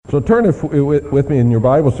So turn with me in your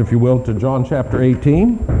Bibles, if you will, to John chapter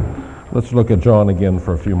 18. Let's look at John again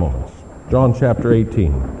for a few moments. John chapter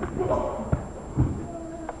 18.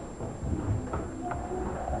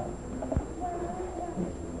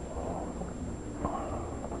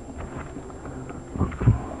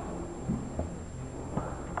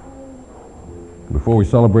 Before we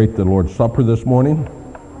celebrate the Lord's Supper this morning,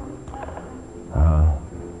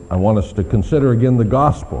 I want us to consider again the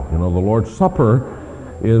gospel. You know, the Lord's Supper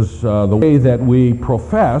is the way that we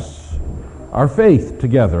profess our faith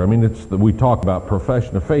together. I mean, we talk about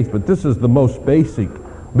profession of faith, but this is the most basic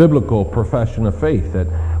biblical profession of faith, that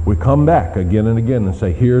we come back again and again and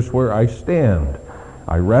say, here's where I stand.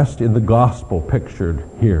 I rest in the gospel pictured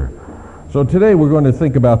here. So today we're going to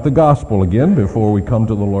think about the gospel again before we come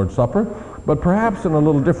to the Lord's Supper, but perhaps in a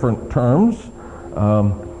little different terms.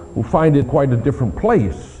 We'll find it quite a different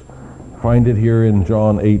place. Find it here in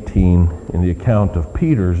John 18 in the account of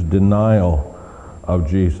Peter's denial of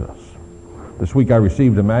Jesus. This week I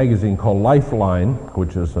received a magazine called Lifeline,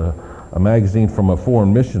 which is a magazine from a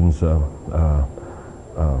foreign missions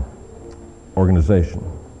organization.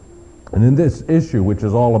 And in this issue, which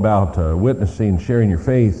is all about witnessing, sharing your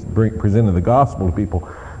faith, presenting the gospel to people,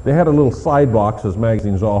 they had a little side box, as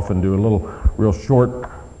magazines often do, a little real short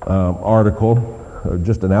article,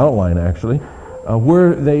 just an outline actually,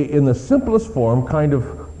 where they, in the simplest form, kind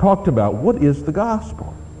of talked about what is the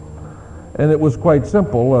gospel. And it was quite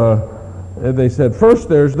simple. They said, first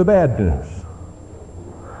there's the bad news.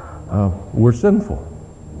 We're sinful.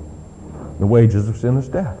 The wages of sin is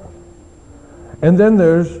death. And then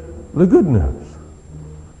there's the good news.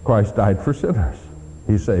 Christ died for sinners.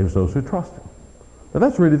 He saves those who trust him. Now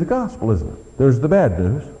that's really the gospel, isn't it? There's the bad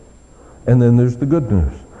news, and then there's the good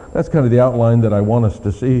news. That's kind of the outline that I want us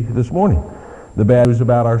to see this morning. The bad news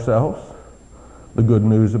about ourselves, the good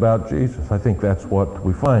news about Jesus. I think that's what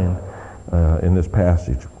we find in this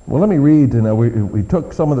passage. Well, let me read. We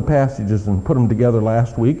took some of the passages and put them together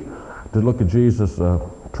last week to look at Jesus'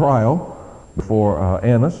 trial before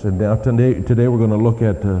Annas. And now today we're going to look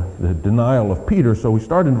at the denial of Peter. So we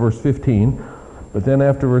start in verse 15, but then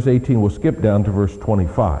after verse 18 we'll skip down to verse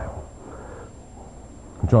 25.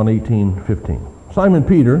 John 18:15. Simon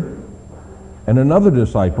Peter and another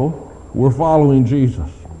disciple were following Jesus.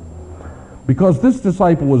 Because this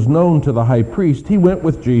disciple was known to the high priest, he went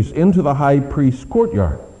with Jesus into the high priest's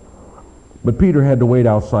courtyard. But Peter had to wait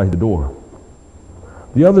outside the door.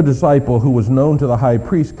 The other disciple, who was known to the high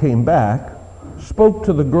priest, came back, spoke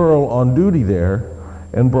to the girl on duty there,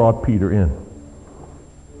 and brought Peter in.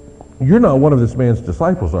 You're not one of this man's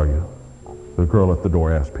disciples, are you? The girl at the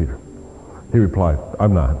door asked Peter. He replied,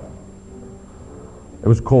 I'm not. It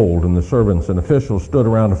was cold, and the servants and officials stood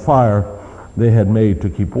around a fire they had made to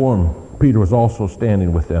keep warm. Peter was also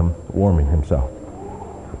standing with them, warming himself.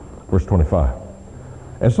 Verse 25.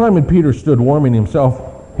 As Simon Peter stood warming himself,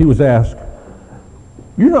 he was asked,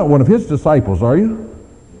 you're not one of his disciples, are you?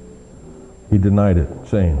 He denied it,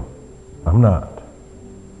 saying, I'm not.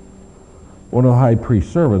 One of the high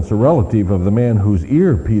priest's servants, a relative of the man whose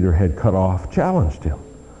ear Peter had cut off, challenged him.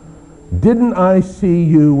 Didn't I see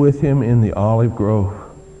you with him in the olive grove?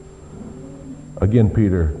 Again,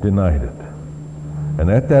 Peter denied it.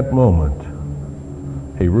 And at that moment,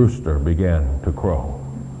 a rooster began to crow.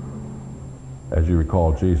 As you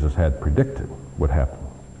recall, Jesus had predicted what happened.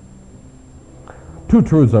 Two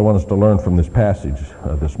truths I want us to learn from this passage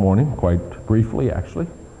this morning, quite briefly actually.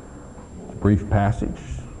 It's a brief passage,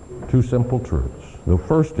 two simple truths. The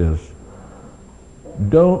first is,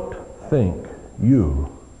 don't think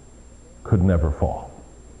you could never fall.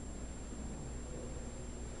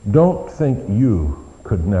 Don't think you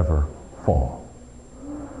could never fall.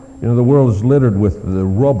 You know, the world is littered with the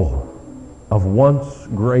rubble of once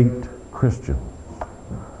great Christians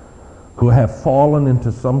who have fallen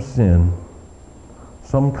into some sin,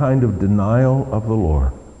 some kind of denial of the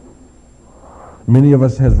Lord. Many of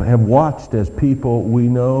us have watched as people we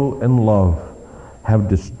know and love have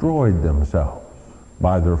destroyed themselves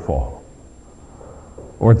by their fall,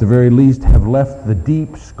 or at the very least have left the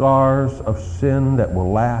deep scars of sin that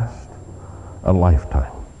will last a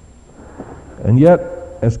lifetime. And yet,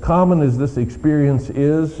 as common as this experience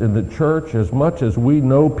is in the church, as much as we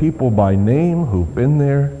know people by name who've been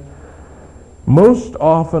there, most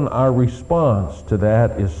often our response to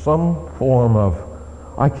that is some form of,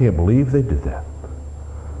 I can't believe they did that.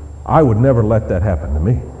 I would never let that happen to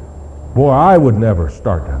me. Boy, I would never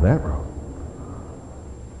start down that road.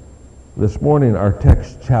 This morning our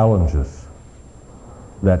text challenges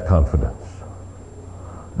that confidence.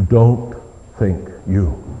 Don't think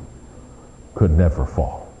you could never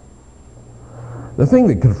fall. The thing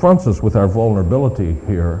that confronts us with our vulnerability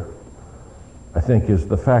here, I think, is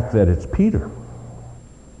the fact that it's Peter.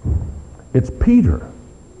 It's Peter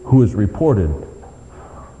who is reported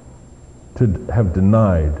to have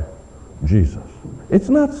denied Jesus. It's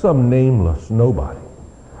not some nameless nobody.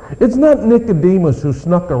 It's not Nicodemus who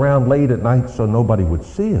snuck around late at night so nobody would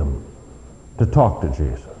see him to talk to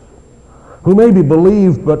Jesus, who maybe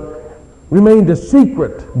believed but remained a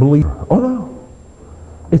secret believer. Oh no,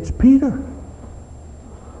 it's Peter.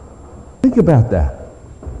 Think about that.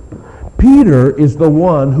 Peter is the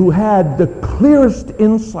one who had the clearest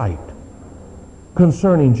insight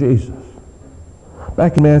concerning Jesus.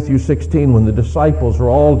 Back in Matthew 16, when the disciples are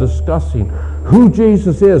all discussing who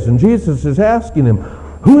Jesus is, and Jesus is asking him,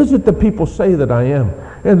 who is it that people say that I am?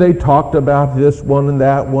 And they talked about this one and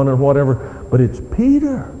that one and whatever, but it's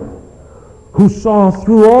Peter who saw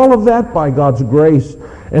through all of that by God's grace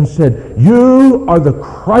and said, you are the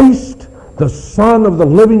Christ, the Son of the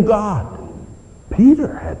living God.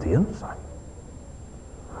 Peter had the insight.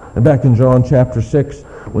 And back in John chapter 6,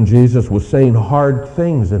 when Jesus was saying hard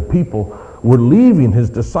things and people were leaving, his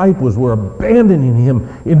disciples were abandoning him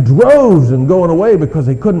in droves and going away because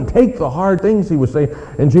they couldn't take the hard things he was saying.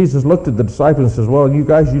 And Jesus looked at the disciples and says, well, you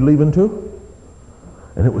guys, you leaving too?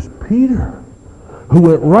 And it was Peter who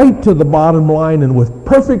went right to the bottom line and with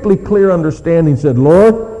perfectly clear understanding said,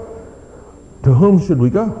 Lord, to whom should we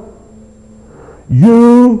go?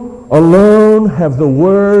 You alone have the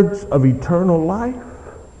words of eternal life.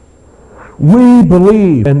 We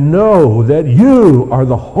believe and know that you are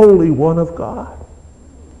the Holy One of God.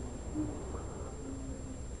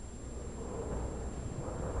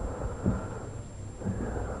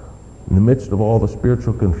 In the midst of all the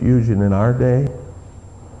spiritual confusion in our day,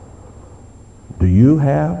 do you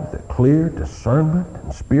have the clear discernment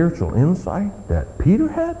and spiritual insight that Peter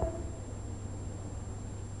had?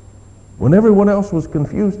 When everyone else was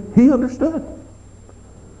confused, he understood.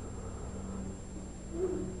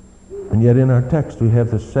 And yet in our text we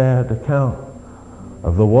have this sad account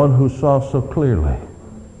of the one who saw so clearly,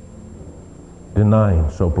 denying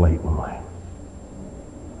so blatantly.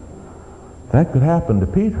 That could happen to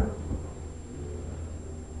Peter.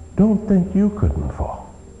 Don't think you couldn't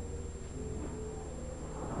fall.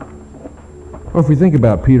 Or if we think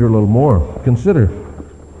about Peter a little more, consider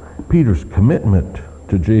Peter's commitment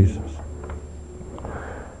to Jesus.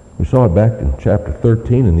 We saw it back in chapter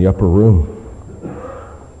 13 in the upper room.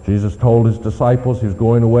 Jesus told his disciples he was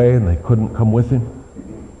going away and they couldn't come with him.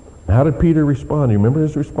 How did Peter respond? Do you remember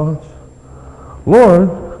his response? Lord,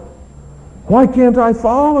 why can't I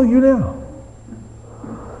follow you now?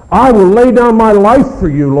 I will lay down my life for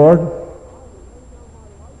you, Lord.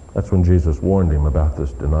 That's when Jesus warned him about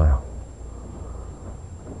this denial.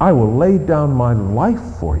 I will lay down my life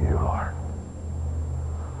for you, Lord.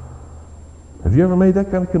 Have you ever made that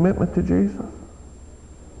kind of commitment to Jesus?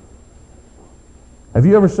 Have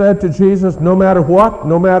you ever said to Jesus, no matter what,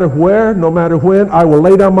 no matter where, no matter when, I will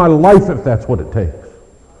lay down my life if that's what it takes?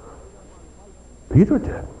 Peter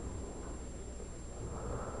did.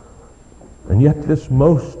 And yet this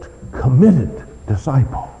most committed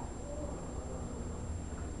disciple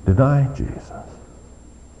denied Jesus.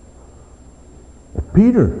 If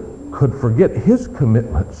Peter could forget his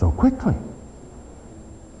commitment so quickly,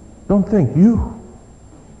 don't think you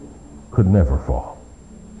could never fall.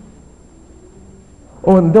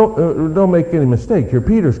 Oh, and don't make any mistake here.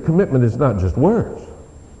 Peter's commitment is not just words.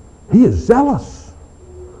 He is zealous.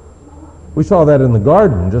 We saw that in the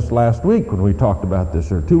garden just last week when we talked about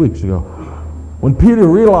this, or 2 weeks ago, when Peter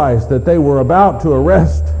realized that they were about to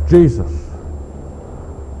arrest Jesus.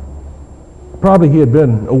 Probably he had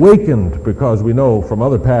been awakened because we know from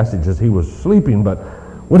other passages he was sleeping, but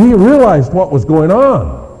when he realized what was going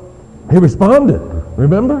on, he responded.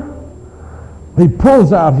 Remember? He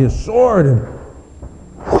pulls out his sword and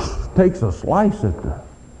takes a slice at the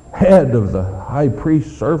head of the high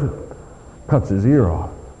priest's servant, cuts his ear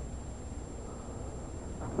off.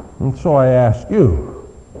 And so I ask you,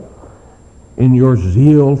 in your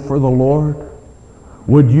zeal for the Lord,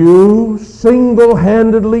 would you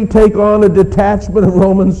single-handedly take on a detachment of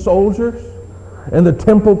Roman soldiers and the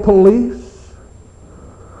temple police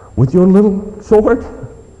with your little sword?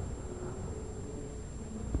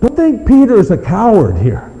 Don't think Peter's a coward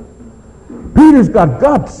here. Peter's got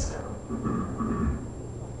guts.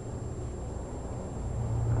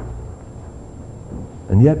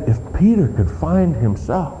 And yet if Peter could find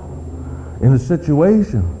himself in a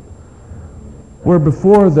situation where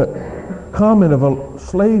before the comment of a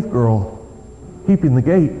slave girl keeping the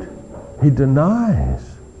gate, he denies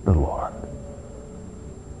the Lord.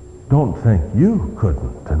 Don't think you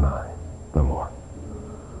couldn't deny the Lord.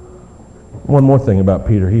 One more thing about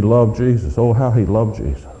Peter. He loved Jesus. Oh, how he loved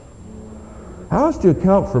Jesus. How else do you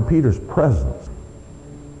account for Peter's presence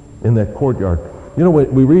in that courtyard? You know,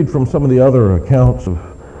 we read from some of the other accounts of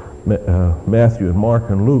Matthew and Mark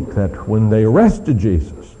and Luke that when they arrested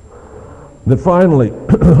Jesus, that finally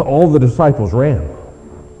all the disciples ran,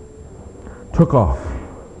 took off.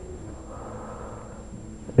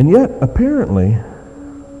 And yet, apparently,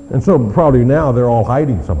 and so probably now they're all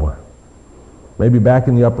hiding somewhere. Maybe back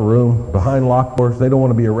in the upper room, behind locked doors. They don't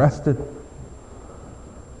want to be arrested.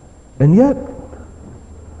 And yet,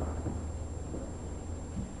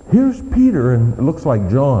 here's Peter, and it looks like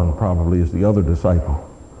John probably is the other disciple,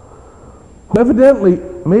 who evidently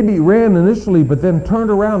maybe ran initially, but then turned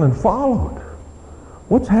around and followed.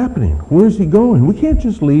 What's happening? Where's he going? We can't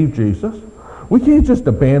just leave Jesus. We can't just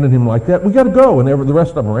abandon him like that. We got to go. And the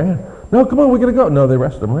rest of them ran. No, come on, we got to go. No, the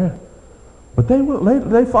rest of them ran. But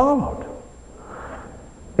they followed.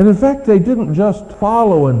 And in fact, they didn't just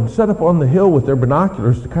follow and set up on the hill with their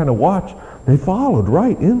binoculars to kind of watch. They followed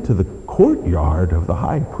right into the courtyard of the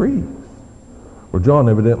high priest, where John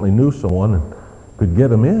evidently knew someone and could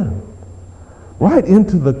get him in. Right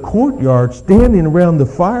into the courtyard, standing around the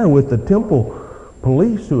fire with the temple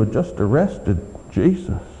police who had just arrested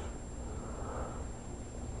Jesus.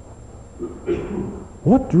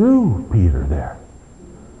 What drew Peter there?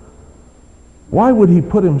 Why would he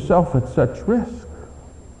put himself at such risk?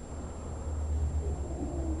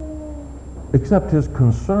 Except his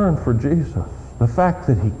concern for Jesus, the fact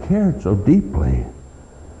that he cared so deeply,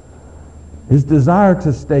 his desire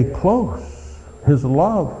to stay close, his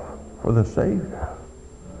love for the Savior.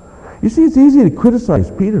 You see, it's easy to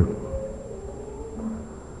criticize Peter,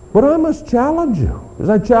 but I must challenge you, as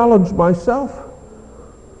I challenge myself.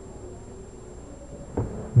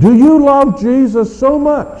 Do you love Jesus so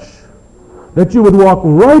much that you would walk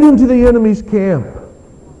right into the enemy's camp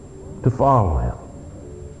to follow him?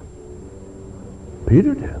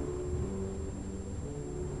 Peter did.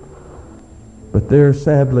 But there,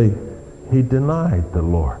 sadly, he denied the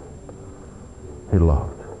Lord he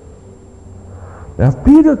loved. Now, if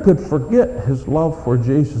Peter could forget his love for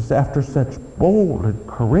Jesus after such bold and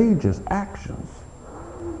courageous actions,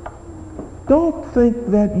 don't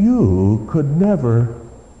think that you could never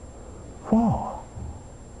fall.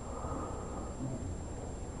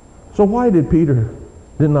 So why did Peter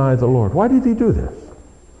deny the Lord? Why did he do this?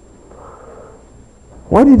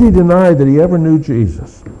 Why did he deny that he ever knew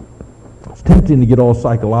Jesus? It's tempting to get all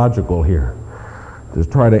psychological here, to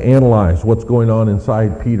try to analyze what's going on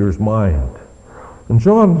inside Peter's mind. And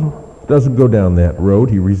John doesn't go down that road.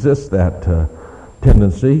 He resists that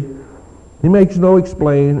tendency. He makes no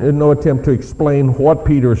attempt to explain what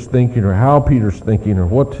Peter's thinking or how Peter's thinking or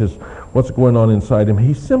what's going on inside him.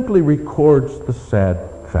 He simply records the sad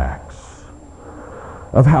facts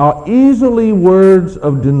of how easily words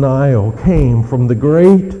of denial came from the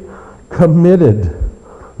great, committed,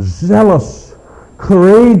 zealous,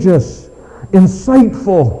 courageous,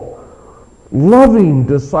 insightful, loving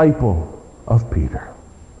disciple of Peter,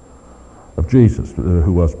 of Jesus,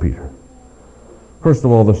 who was Peter. First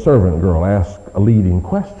of all, the servant girl asked a leading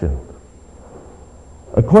question.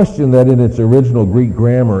 A question that in its original Greek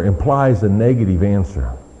grammar implies a negative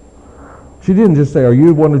answer. She didn't just say, "Are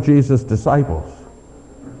you one of Jesus' disciples?"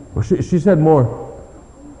 Well, she said more,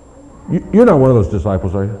 "You're not one of those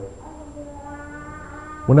disciples, are you?"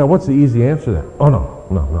 Well, now, what's the easy answer to that? "Oh,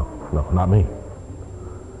 no, not me." It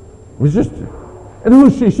was just, and who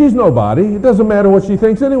is she? She's nobody. It doesn't matter what she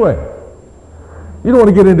thinks anyway. You don't want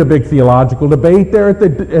to get into a big theological debate there at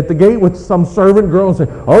the gate with some servant girl and say,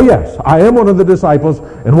 "Oh yes, I am one of the disciples."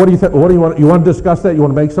 And what do you think? What do you want? You want to discuss that? You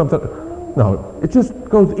want to make something? No, it just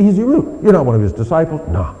goes easy route. You're not one of his disciples.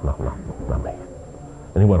 No, not me.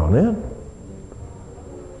 And he went on in.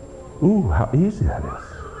 Ooh, how easy that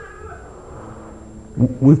is.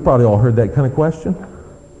 We've probably all heard that kind of question.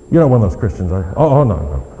 You're not one of those Christians, are you? Oh, no.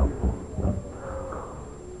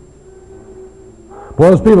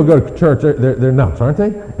 Well, those people go to church, they're nuts, aren't they?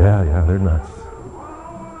 Yeah, they're nuts.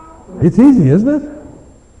 It's easy, isn't it?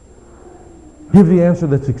 Give the answer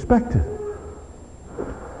that's expected.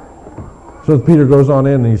 So Peter goes on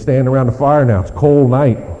in and he's standing around the fire now. It's a cold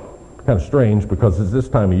night. Kind of strange because it's this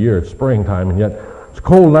time of year, it's springtime, and yet it's a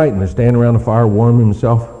cold night and they're standing around the fire warming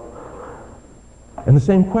himself. And the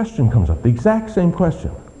same question comes up, the exact same question.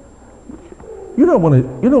 You're not one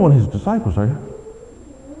of his disciples, are you?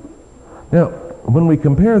 Now, when we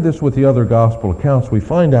compare this with the other gospel accounts, we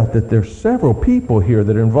find out that there's several people here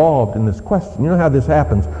that are involved in this question. You know how this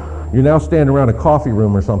happens. You're now standing around a coffee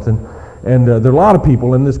room or something, and there are a lot of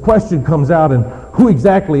people, and this question comes out, and who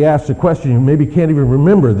exactly asked the question. You maybe can't even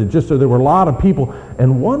remember. That just so there were a lot of people.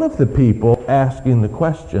 And one of the people asking the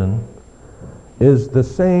question is the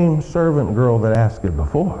same servant girl that asked it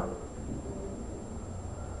before.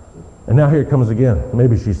 And now here it comes again.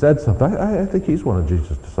 Maybe she said something. I think he's one of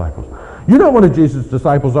Jesus' disciples. You're not one of Jesus'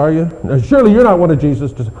 disciples, are you? Surely you're not one of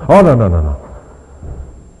Jesus' disciples. Oh, no.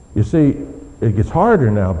 You see, it gets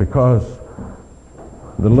harder now because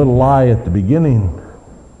the little lie at the beginning,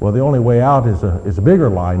 well, the only way out is a bigger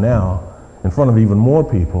lie now in front of even more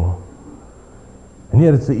people. And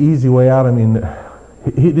yet it's the easy way out. I mean,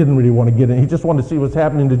 he didn't really want to get in. He just wanted to see what's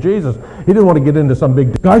happening to Jesus. He didn't want to get into some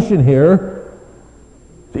big discussion here.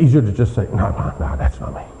 It's easier to just say, no, that's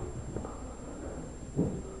not me.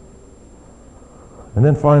 And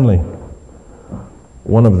then finally,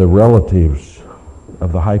 one of the relatives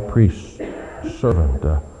of the high priest's servant,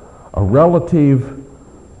 a relative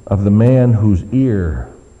of the man whose ear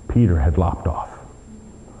Peter had lopped off,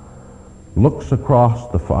 looks across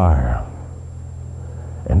the fire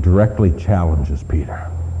and directly challenges Peter.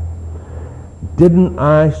 Didn't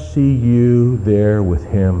I see you there with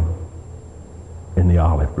him in the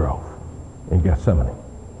olive grove in Gethsemane?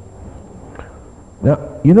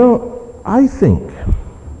 Now, you know, I think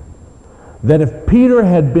that if Peter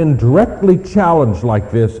had been directly challenged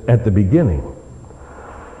like this at the beginning,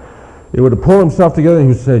 he would have pulled himself together and he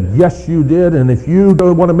would have said, yes, you did, and if you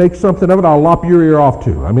don't want to make something of it, I'll lop your ear off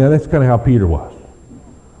too. I mean, that's kind of how Peter was.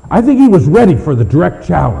 I think he was ready for the direct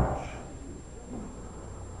challenge.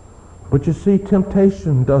 But you see,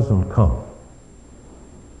 temptation doesn't come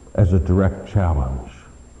as a direct challenge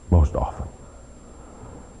most often.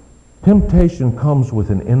 Temptation comes with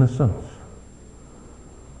an innocence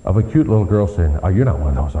of a cute little girl saying, oh, you're not one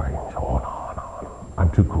of those, are you? Oh, no,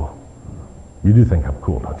 I'm too cool. You do think I'm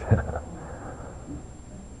cool, don't you?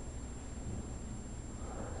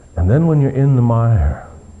 And then when you're in the mire,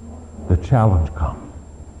 the challenge comes.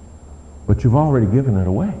 But you've already given it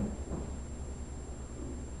away.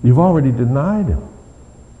 You've already denied him.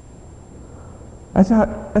 That's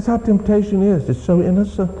how temptation is. It's so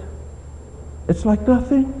innocent. It's like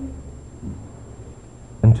nothing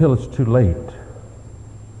until it's too late.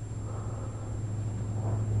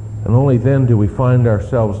 And only then do we find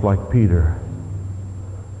ourselves like Peter,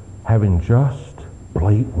 having just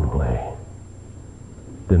blatantly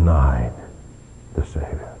denied the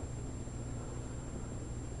Savior.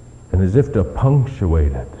 And as if to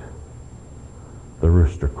punctuate it, the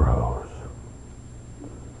rooster crows.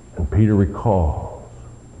 And Peter recalls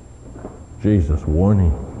Jesus'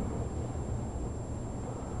 warning.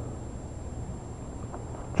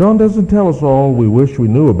 John doesn't tell us all we wish we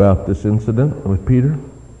knew about this incident with Peter.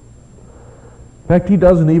 In fact, he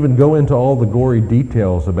doesn't even go into all the gory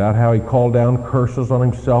details about how he called down curses on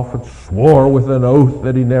himself and swore with an oath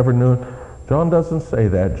that he never knew. John doesn't say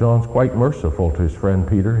that. John's quite merciful to his friend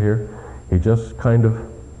Peter here. He just kind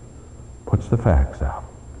of puts the facts out.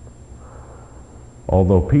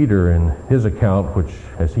 Although Peter, in his account, which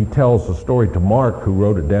as he tells the story to Mark, who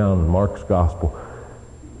wrote it down in Mark's gospel,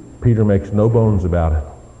 Peter makes no bones about it.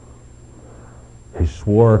 He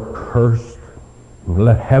swore a curse,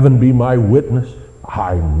 let heaven be my witness,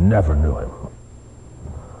 I never knew him.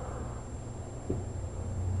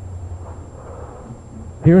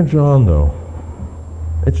 Here in John, though,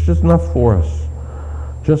 it's just enough for us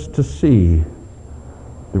just to see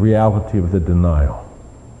the reality of the denial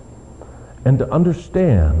and to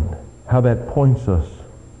understand how that points us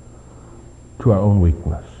to our own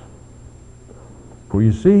weakness. For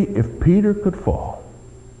you see, if Peter could fall,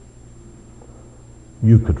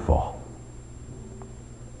 you could fall,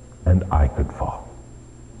 and I could fall.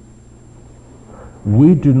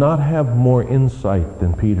 We do not have more insight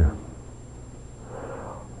than Peter.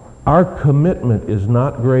 Our commitment is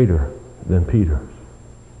not greater than Peter's.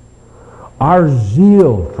 Our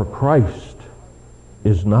zeal for Christ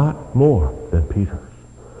is not more than Peter's.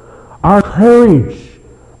 Our courage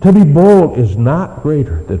to be bold is not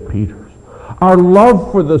greater than Peter's. Our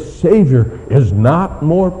love for the Savior is not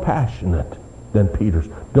more passionate than Peter's.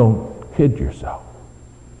 Don't kid yourself.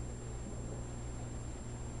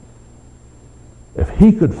 If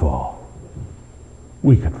he could fall,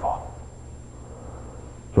 we could fall.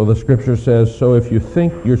 So the scripture says, so if you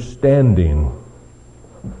think you're standing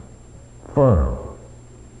firm,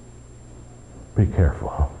 be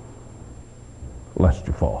careful lest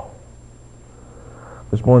you fall.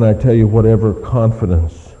 This morning I tell you, whatever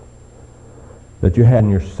confidence that you had in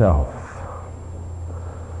yourself,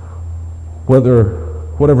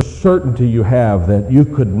 whatever certainty you have that you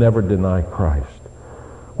could never deny Christ,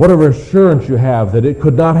 whatever assurance you have that it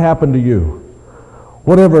could not happen to you,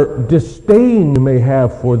 whatever disdain you may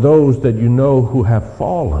have for those that you know who have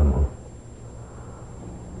fallen,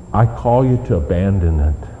 I call you to abandon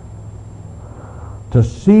it, to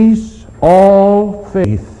cease all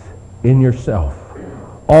faith in yourself,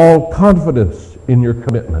 all confidence in your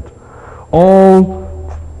commitment, all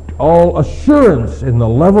assurance in the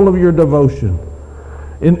level of your devotion,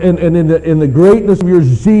 and in the greatness of your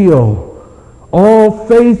zeal, all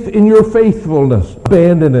faith in your faithfulness.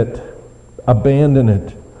 Abandon it. Abandon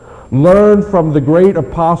it. Learn from the great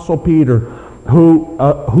apostle Peter,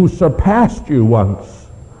 who surpassed you once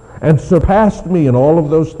and surpassed me in all of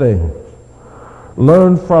those things.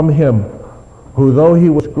 Learn from him, who though he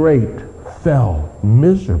was great, fell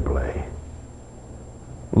miserably.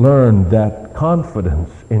 Learn that confidence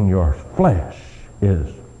in your flesh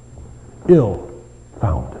is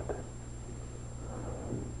ill-founded.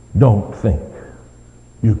 Don't think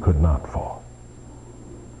you could not fall.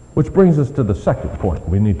 Which brings us to the second point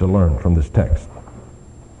we need to learn from this text.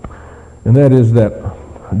 And that is that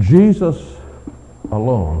Jesus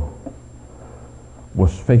alone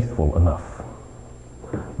was faithful enough.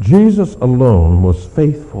 Jesus alone was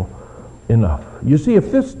faithful enough. You see,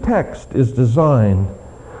 if this text is designed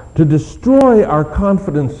to destroy our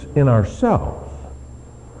confidence in ourselves,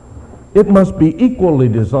 it must be equally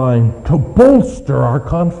designed to bolster our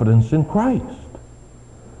confidence in Christ.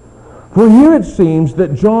 For here it seems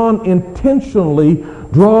that John intentionally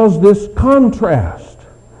draws this contrast.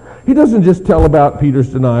 He doesn't just tell about Peter's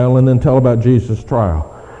denial and then tell about Jesus' trial.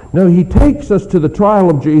 No, he takes us to the trial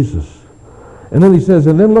of Jesus. And then he says,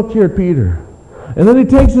 and then look here at Peter. And then he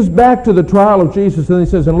takes us back to the trial of Jesus, and he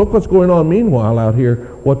says, and look what's going on meanwhile out here,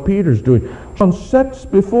 what Peter's doing. John sets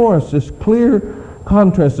before us this clear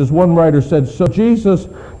contrast. As one writer said, so Jesus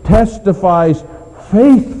testifies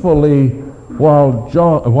faithfully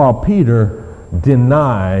while Peter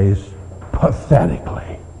denies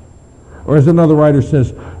pathetically. Or as another writer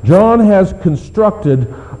says, John has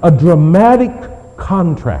constructed a dramatic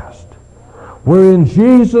contrast wherein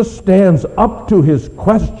Jesus stands up to his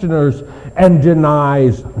questioners and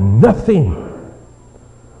denies nothing,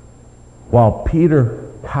 while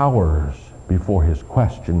Peter cowers before his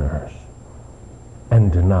questioners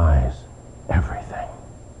and denies everything.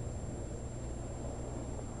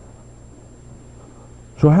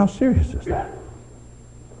 So how serious is that?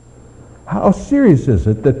 How serious is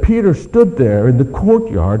it that Peter stood there in the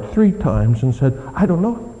courtyard 3 times and said, I don't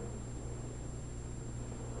know?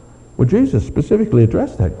 Well, Jesus specifically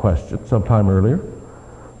addressed that question sometime earlier.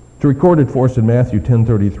 It's recorded for us in Matthew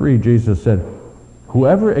 10:33. Jesus said,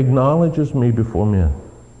 whoever acknowledges me before men,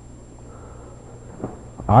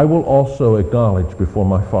 I will also acknowledge before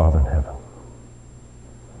my Father in heaven.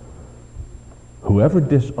 Whoever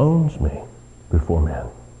disowns me before men,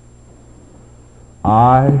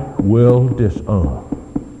 I will disown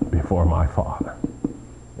before my Father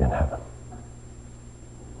in heaven.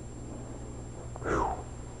 Whew.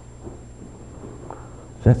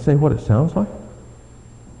 Does that say what it sounds like?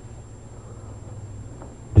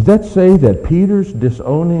 Did that say that Peter's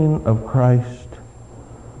disowning of Christ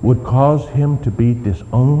would cause him to be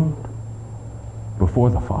disowned before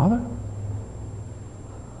the Father?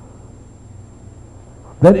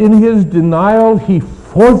 That in his denial he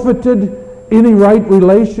forfeited any right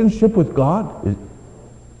relationship with God?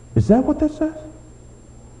 Is that what that says?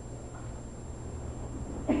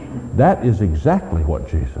 That is exactly what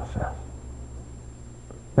Jesus says.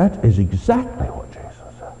 That is exactly what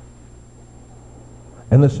Jesus says.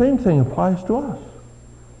 And the same thing applies to us.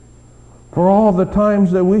 For all the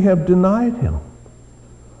times that we have denied him,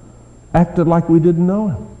 acted like we didn't know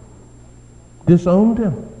him, disowned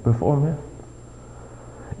him before men.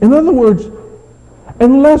 In other words,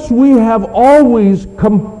 unless we have always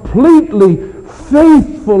completely,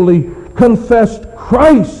 faithfully confessed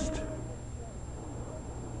Christ,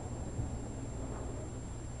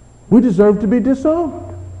 we deserve to be disowned.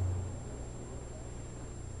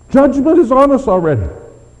 Judgment is on us already.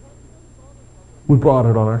 We brought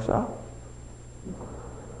it on ourselves.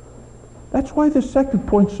 That's why this second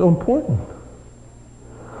point is so important.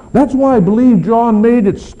 That's why I believe John made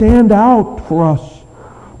it stand out for us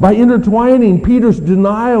by intertwining Peter's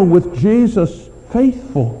denial with Jesus'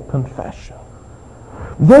 faithful confession.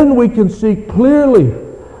 Then we can see clearly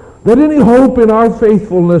that any hope in our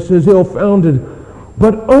faithfulness is ill-founded,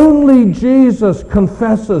 but only Jesus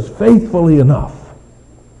confesses faithfully enough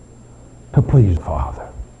to please the Father.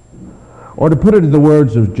 Or to put it in the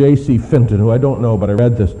words of J.C. Fenton, who I don't know, but I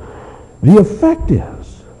read this, the effect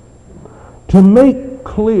is to make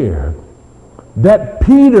clear that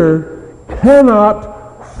Peter cannot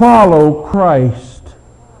follow Christ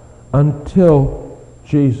until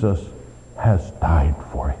Jesus has died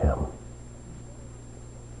for him.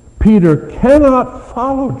 Peter cannot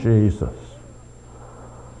follow Jesus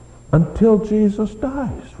until Jesus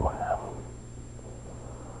dies for him.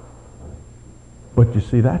 But you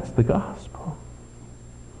see, that's the gospel.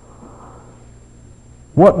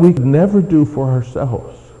 What we could never do for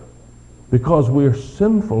ourselves, because we are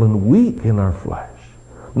sinful and weak in our flesh,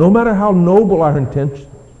 no matter how noble our intentions,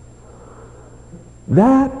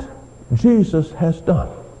 that Jesus has done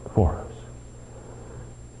for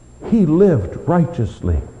us. He lived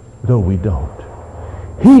righteously, though we don't.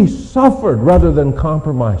 He suffered rather than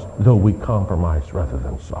compromised, though we compromise rather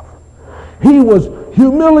than suffer. He was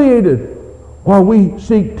humiliated while we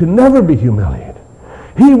seek to never be humiliated.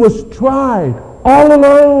 He was tried all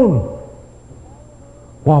alone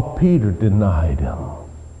while Peter denied him.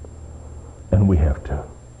 And we have to.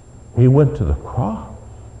 He went to the cross.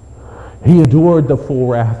 He endured the full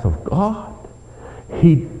wrath of God.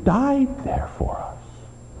 He died there for us.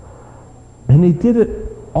 And he did it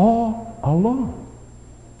all alone.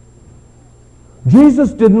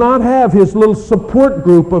 Jesus did not have his little support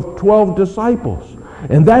group of 12 disciples,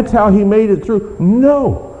 and that's how he made it through.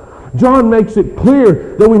 No. John makes it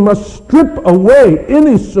clear that we must strip away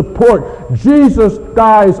any support. Jesus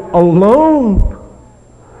dies alone.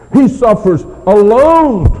 He suffers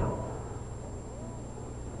alone.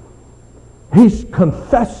 He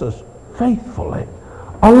confesses faithfully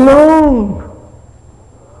alone,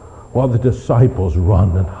 while the disciples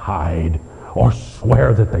run and hide or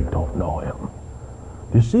swear that they don't know him.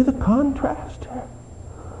 Do you see the contrast here?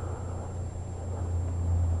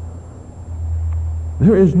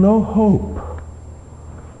 There is no hope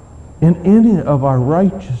in any of our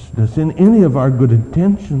righteousness, in any of our good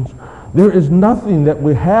intentions. There is nothing that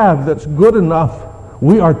we have that's good enough.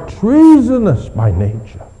 We are treasonous by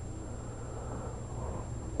nature.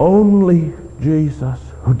 Only Jesus,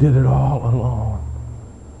 who did it all alone,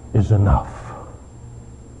 is enough.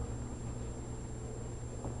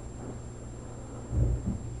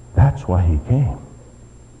 That's why he came.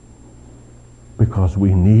 Because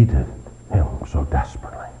we needed him so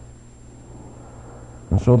desperately.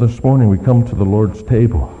 And so this morning we come to the Lord's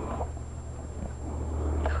table.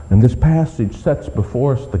 And this passage sets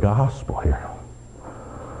before us the gospel here.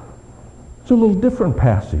 It's a little different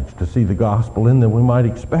passage to see the gospel in than we might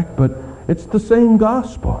expect, but it's the same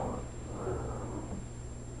gospel.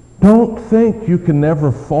 Don't think you can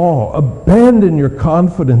never fall. Abandon your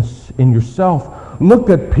confidence in yourself. Look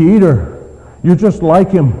at Peter. You're just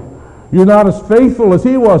like him. You're not as faithful as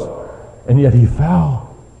he was, and yet he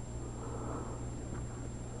fell.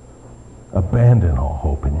 Abandon all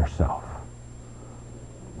hope in yourself.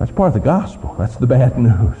 That's part of the gospel. That's the bad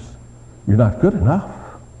news. You're not good enough.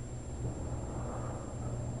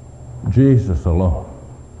 Jesus alone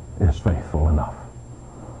is faithful enough.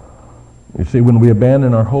 You see, when we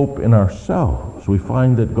abandon our hope in ourselves, we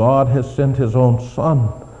find that God has sent his own Son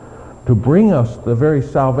to bring us the very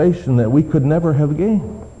salvation that we could never have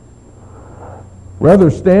gained. Rather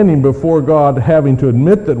standing before God having to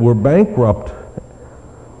admit that we're bankrupt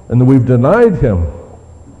and that we've denied him,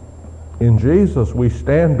 in Jesus we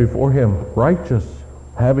stand before him righteous,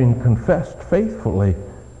 having confessed faithfully,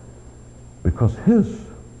 because his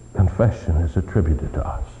confession is attributed to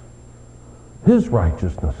us. His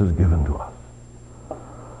righteousness is given to us.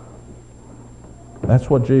 That's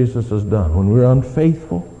what Jesus has done. When we're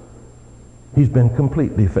unfaithful, he's been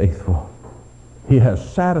completely faithful. He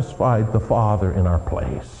has satisfied the Father in our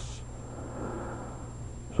place,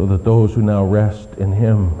 so that those who now rest in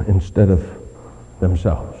him instead of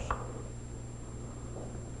themselves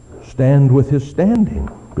stand with his standing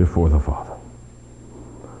before the Father.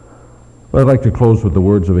 I'd like to close with the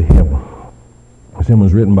words of a hymn. This hymn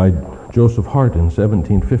was written by Joseph Hart in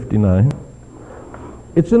 1759.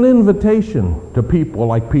 It's an invitation to people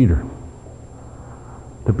like Peter,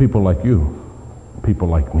 to people like you, people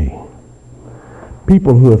like me,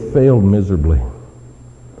 people who have failed miserably,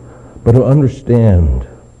 but who understand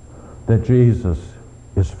that Jesus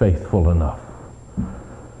is faithful enough.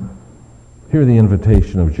 Hear the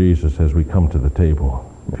invitation of Jesus as we come to the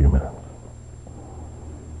table in a few minutes.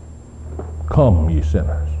 Come, ye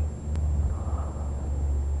sinners,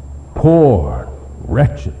 poor,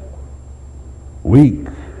 wretched, weak,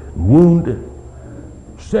 wounded,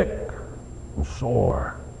 sick, and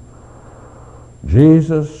sore.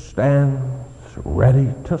 Jesus stands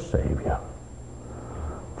ready to save you,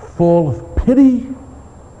 full of pity,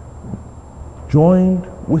 joined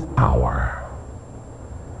with power.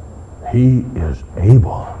 He is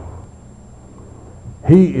able.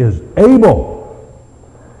 He is able.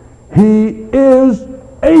 He is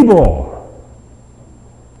able.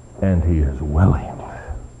 And he is willing.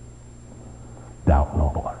 doubt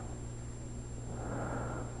no more.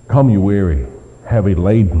 Come, you weary, heavy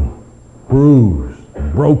laden, bruised,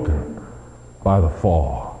 and broken by the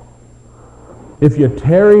fall. If you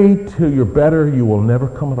tarry till you're better, you will never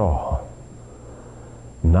come at all.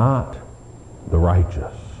 Not the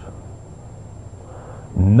righteous.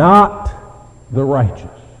 Not the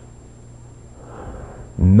righteous.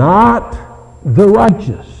 Not the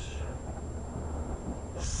righteous.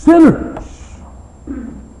 Sinners.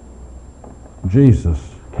 Jesus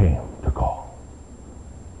came to call.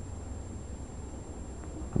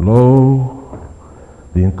 Lo,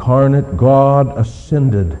 the incarnate God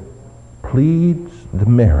ascended, pleads the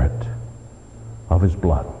merit of his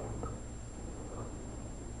blood.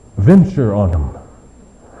 Venture on him.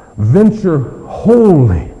 Venture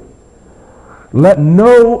wholly. Let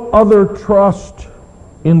no other trust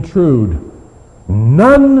intrude.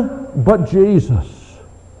 None but Jesus.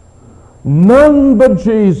 None but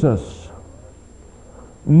Jesus.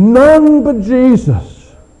 None but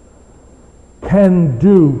Jesus can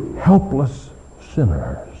do helpless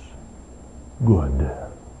sinners good.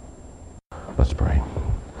 Let's pray.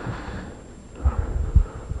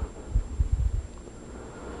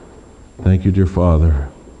 Thank you, dear Father,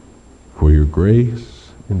 for your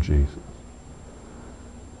grace in Jesus.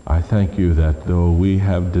 I thank you that though we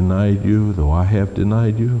have denied you, though I have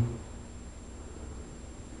denied you,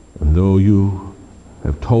 and though you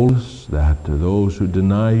have told us that those who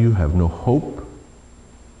deny you have no hope,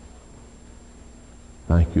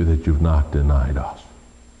 thank you that you've not denied us.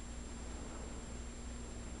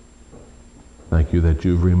 Thank you that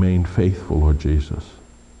you've remained faithful, Lord Jesus,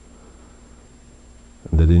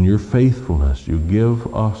 and that in your faithfulness you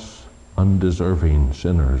give us undeserving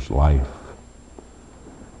sinners life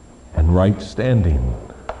and right standing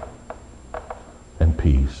and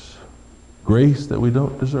peace, grace that we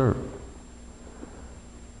don't deserve.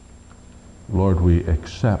 Lord, we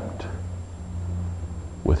accept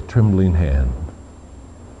with trembling hand,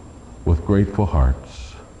 with grateful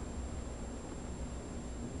hearts,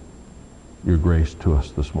 your grace to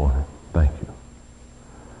us this morning. Thank you.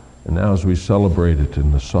 And now as we celebrate it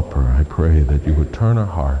in the supper, I pray that you would turn our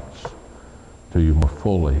hearts to you more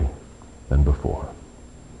fully than before.